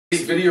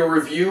Today's video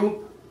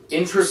review,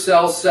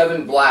 Intracell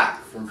 7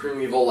 Black from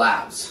Primeval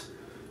Labs.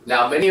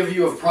 Now, many of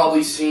you have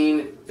probably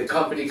seen the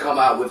company come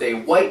out with a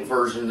white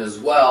version as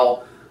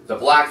well. The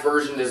black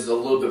version is a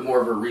little bit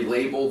more of a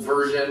relabeled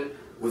version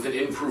with an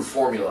improved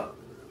formula.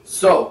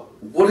 So,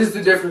 what is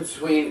the difference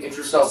between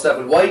Intracell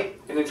 7 White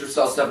and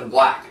Intracell 7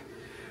 Black?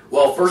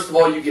 Well, first of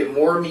all, you get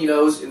more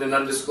aminos in an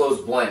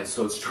undisclosed blend,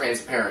 so it's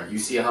transparent. You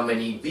see how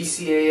many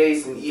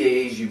BCAAs and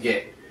EAAs you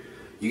get.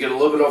 You get a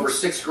little bit over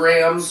 6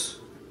 grams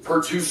per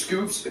 2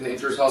 scoops in the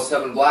Intracell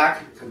 7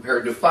 Black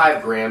compared to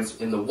 5 grams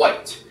in the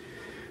white.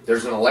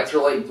 There's an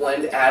electrolyte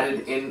blend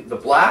added in the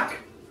black.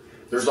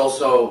 There's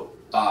also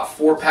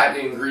 4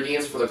 patented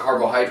ingredients for the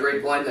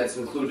carbohydrate blend that's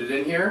included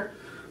in here.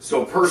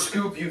 So per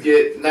scoop you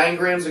get 9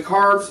 grams of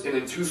carbs, and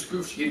in 2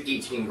 scoops you get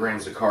 18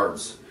 grams of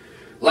carbs.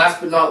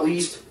 Last but not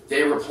least,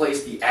 they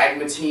replaced the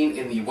agmatine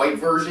in the white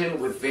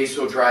version with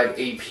vasodrive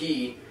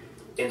AP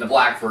in the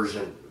black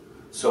version.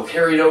 So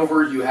carried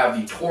over, you have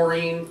the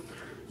taurine,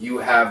 you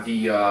have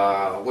the,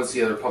 what's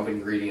the other pump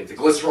ingredient? The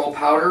glycerol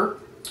powder.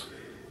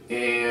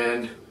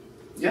 And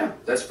yeah,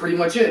 that's pretty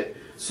much it.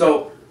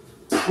 So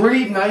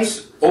pretty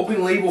nice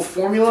open label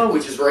formula,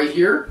 which is right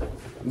here.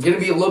 It's going to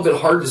be a little bit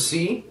hard to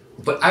see,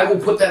 but I will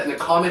put that in the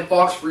comment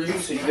box for you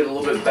so you get a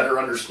little bit better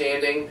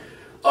understanding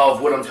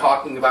of what I'm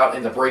talking about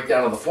in the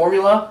breakdown of the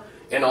formula,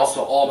 and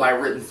also all my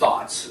written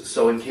thoughts.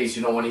 So in case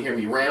you don't want to hear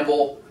me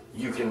ramble,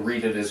 you can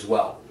read it as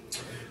well.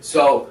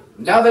 So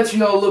now that you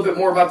know a little bit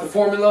more about the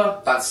formula,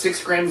 about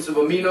 6 grams of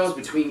aminos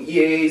between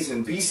EAAs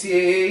and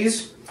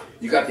BCAAs,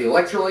 you got the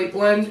electrolyte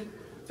blend,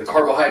 the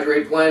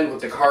carbohydrate blend with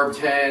the carb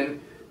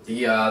 10,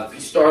 the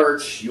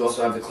P-starch, you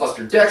also have the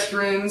clustered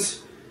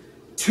dextrins,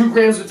 2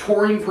 grams of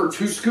taurine per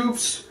 2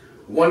 scoops,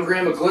 1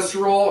 gram of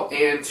glycerol,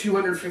 and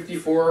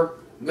 254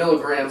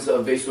 milligrams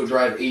of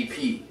vasodrive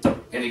AP.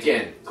 And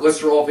again,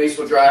 glycerol,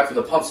 vasodrive for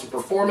the pumps and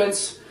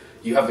performance.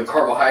 You have the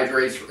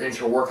carbohydrates for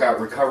intra-workout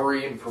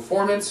recovery and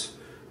performance.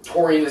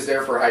 Taurine is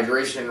there for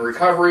hydration and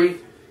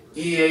recovery.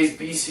 EAAs,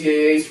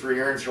 BCAAs for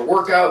your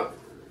intra-workout.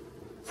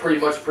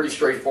 Pretty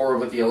straightforward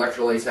with the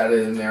electrolytes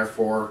added in there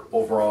for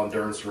overall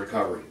endurance and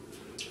recovery.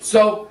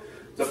 So,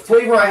 the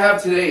flavor I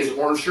have today is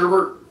orange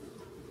sherbet.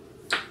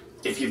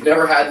 If you've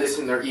never had this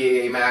in their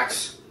EAA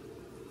Max,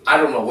 I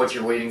don't know what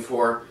you're waiting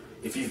for.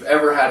 If you've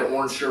ever had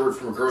orange sherbet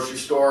from a grocery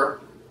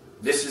store,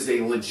 this is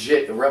a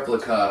legit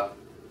replica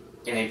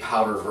in a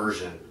powder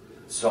version.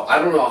 So I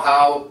don't know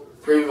how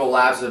Primeval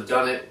Labs have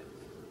done it,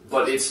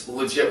 but it's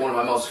legit one of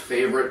my most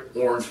favorite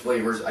orange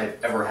flavors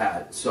I've ever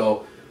had.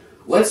 So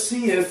let's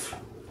see if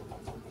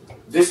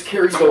this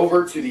carries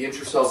over to the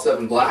Intracell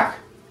 7 Black.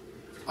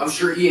 I'm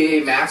sure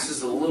EAA Max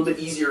is a little bit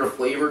easier to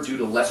flavor due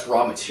to less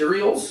raw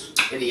materials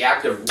and the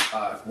active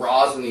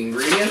raws in the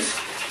ingredients.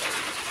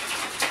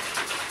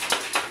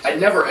 I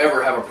never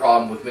ever have a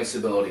problem with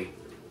mixability.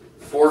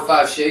 4 or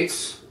 5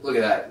 shakes, look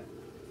at that,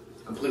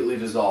 completely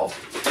dissolved.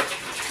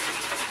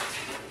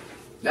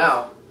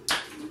 Now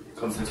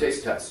comes the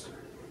taste test.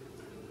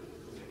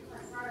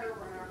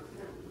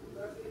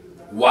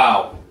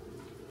 Wow.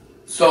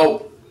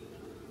 So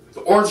the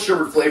orange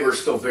sherbet flavor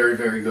is still very,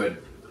 very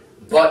good.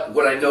 But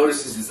what I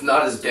noticed is it's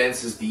not as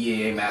dense as the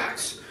EAA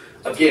Max.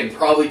 Again,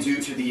 probably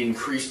due to the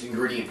increased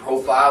ingredient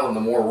profile and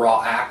the more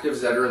raw actives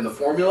that are in the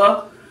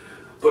formula.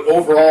 But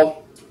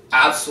overall,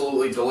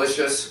 absolutely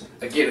delicious.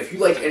 Again, if you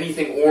like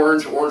anything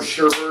orange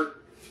sherbet,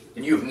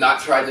 and you have not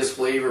tried this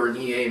flavor in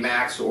EAA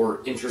Max or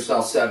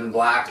Intracell 7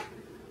 Black,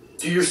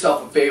 do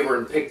yourself a favor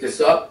and pick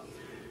this up.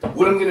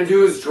 What I'm going to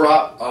do is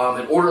drop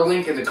an order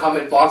link in the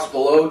comment box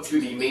below to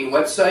the main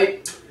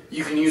website.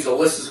 You can use a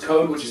luscious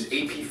code, which is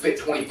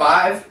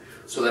APFIT25,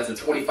 so that's a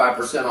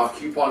 25% off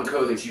coupon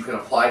code that you can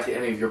apply to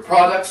any of your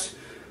products,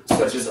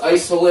 such as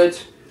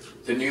Isolate,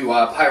 the new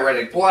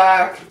Pyretic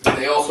Black, and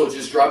they also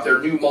just dropped their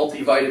new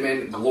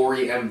multivitamin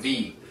Glory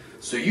MV.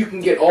 So you can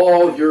get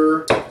all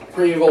your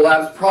Primeval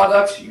Labs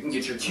products, you can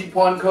get your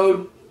coupon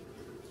code.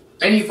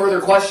 Any further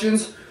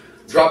questions,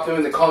 drop them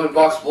in the comment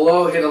box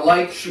below, hit a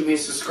like, shoot me a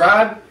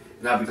subscribe,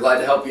 and I'll be glad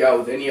to help you out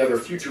with any other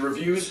future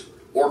reviews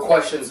or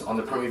questions on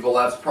the Primeval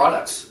Labs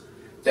products.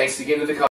 Thanks again to the company.